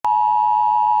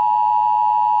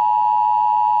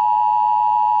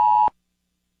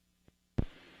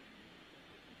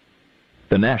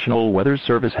The National Weather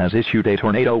Service has issued a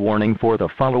tornado warning for the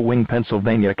following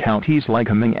Pennsylvania counties: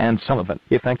 Lycoming and Sullivan.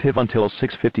 Effective until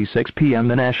 6:56 p.m.,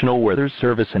 the National Weather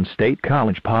Service in State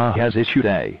College Park has issued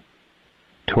a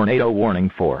tornado warning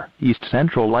for East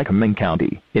Central Lycoming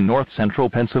County, in North Central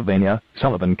Pennsylvania,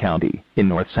 Sullivan County, in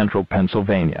North Central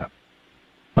Pennsylvania,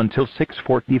 until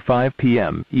 6:45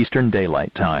 p.m. Eastern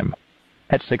Daylight Time.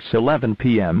 At 6:11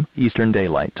 p.m. Eastern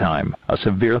Daylight Time, a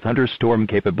severe thunderstorm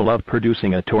capable of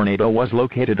producing a tornado was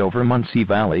located over Muncie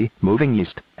Valley, moving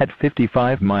east at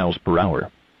 55 miles per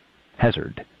hour.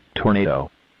 Hazard: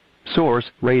 tornado. Source: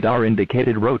 radar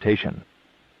indicated rotation.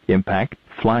 Impact: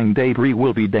 flying debris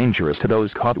will be dangerous to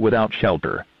those caught without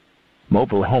shelter.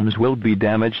 Mobile homes will be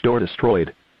damaged or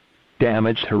destroyed.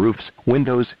 Damage to roofs,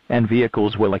 windows, and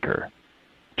vehicles will occur.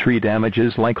 Tree damage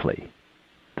is likely.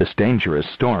 This dangerous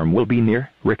storm will be near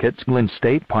Ricketts Glen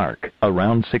State Park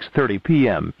around 6:30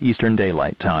 p.m. Eastern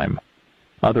Daylight Time.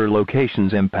 Other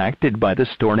locations impacted by the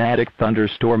tornadic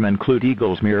thunderstorm include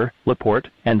Eaglesmere, LaPorte,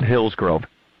 and Hillsgrove.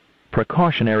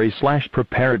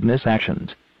 Precautionary/preparedness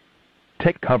actions.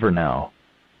 Take cover now.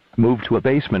 Move to a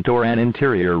basement or an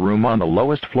interior room on the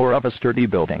lowest floor of a sturdy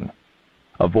building.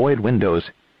 Avoid windows.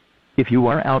 If you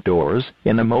are outdoors,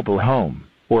 in a mobile home,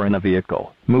 or in a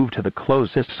vehicle, move to the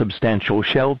closest substantial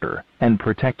shelter, and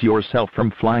protect yourself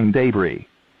from flying debris.